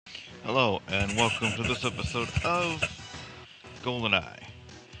Hello, and welcome to this episode of GoldenEye.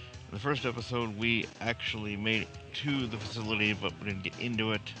 In the first episode, we actually made it to the facility, but we didn't get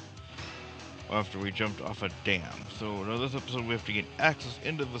into it after we jumped off a dam. So, in this episode, we have to get access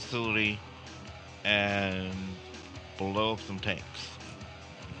into the facility and blow up some tanks.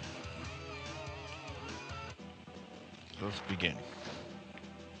 So let's begin.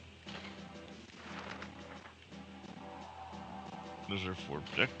 Those are 4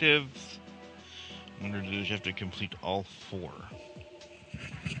 objectives. What you do is you have to complete all 4.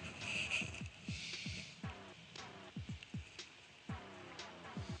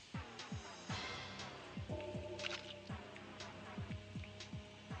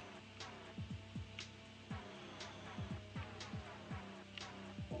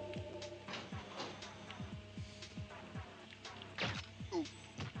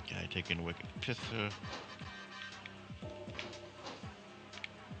 Guy taking a wicked pisser.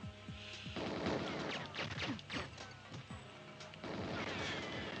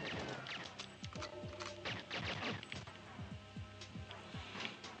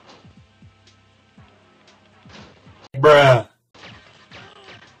 Bruh.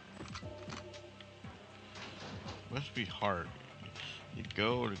 Must be hard. You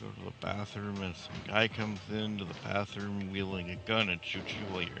go to the bathroom, and some guy comes into the bathroom wielding a gun and shoots you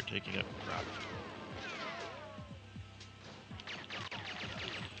while you're taking a crap.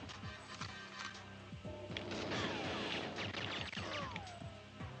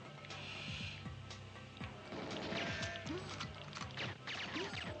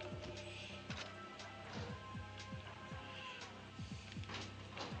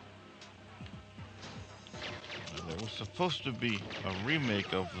 There was supposed to be a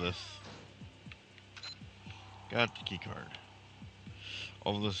remake of this. Got the keycard.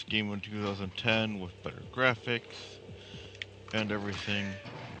 Of this game in 2010 with better graphics and everything,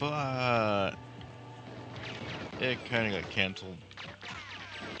 but it kind of got canceled.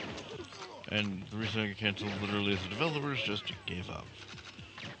 And the reason it got canceled literally is the developers just gave up.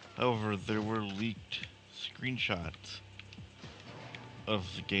 However, there were leaked screenshots of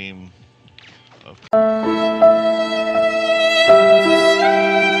the game of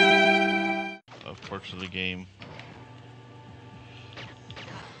parts of the game.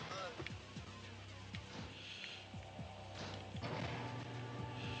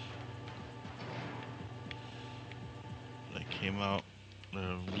 That came out,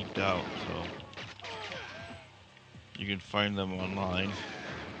 leaked out, so you can find them online.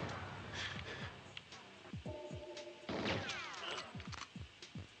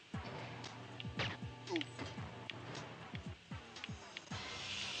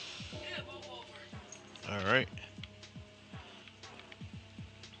 Alright.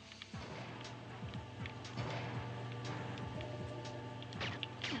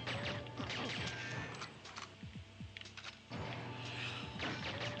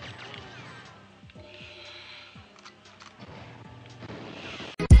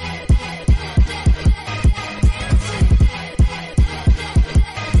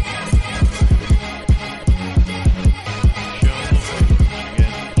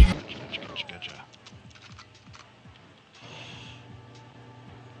 Gotcha.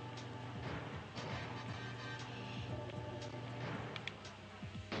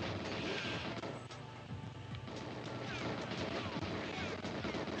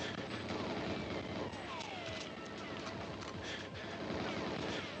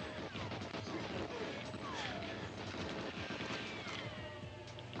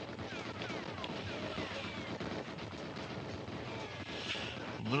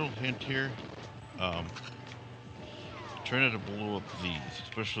 Little hint here, try not to blow up these,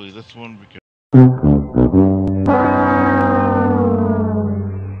 especially this one, because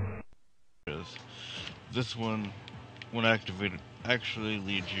this one, when activated, actually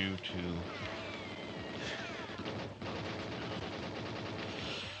leads you to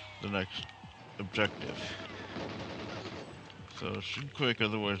the next objective. So shoot quick,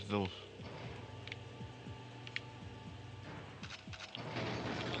 otherwise they'll...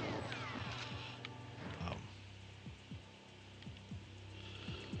 Um,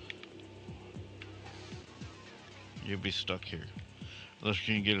 you'll be stuck here. Unless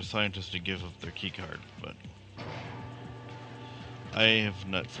you can get a scientist to give up their keycard, but... I have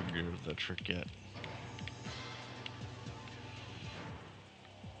not figured out that trick yet.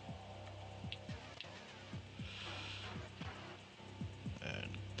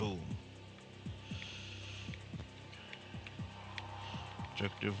 And boom.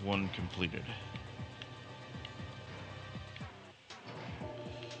 Objective 1 completed.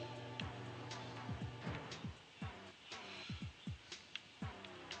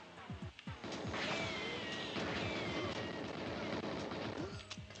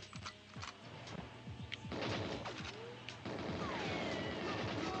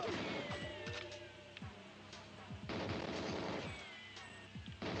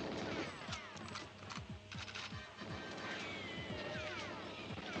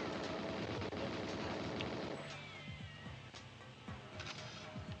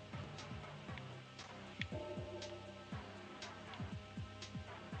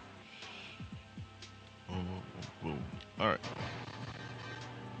 Alright.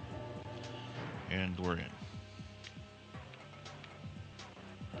 And we're in.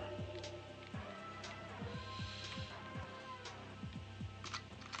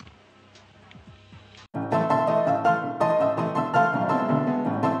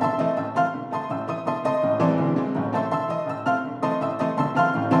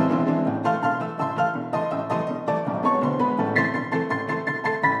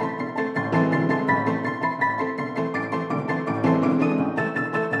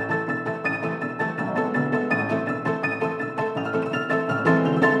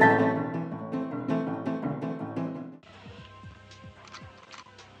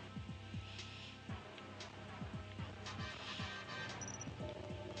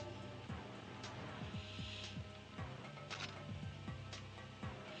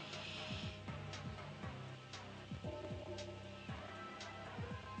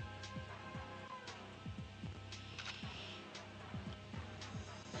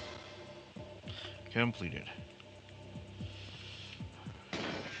 Completed.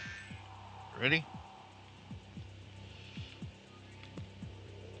 Ready?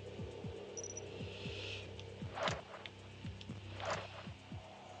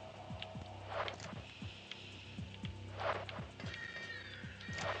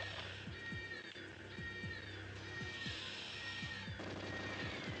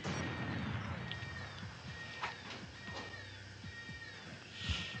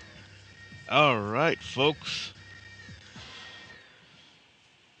 Alright, folks.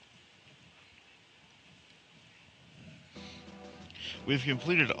 We've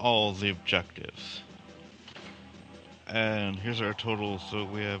completed all the objectives. And here's our total. So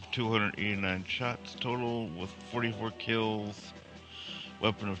we have 289 shots total with 44 kills.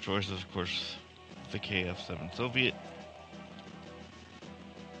 Weapon of choice is, of course, the KF-7 Soviet.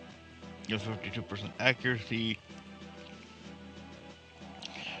 With 52% accuracy.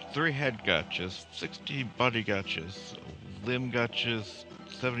 3 head gotchas, 60 body gotchas, limb gotchas,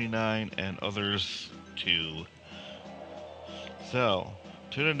 79, and others 2. So,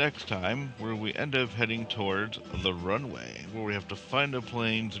 tune in next time, where we end up heading towards the runway, where we have to find a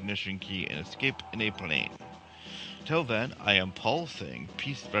plane's ignition key and escape in a plane. Till then, I am Paul saying,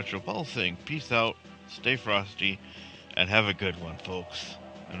 Paul saying, peace out, stay frosty, and have a good one, folks.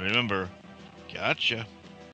 And remember, gotcha.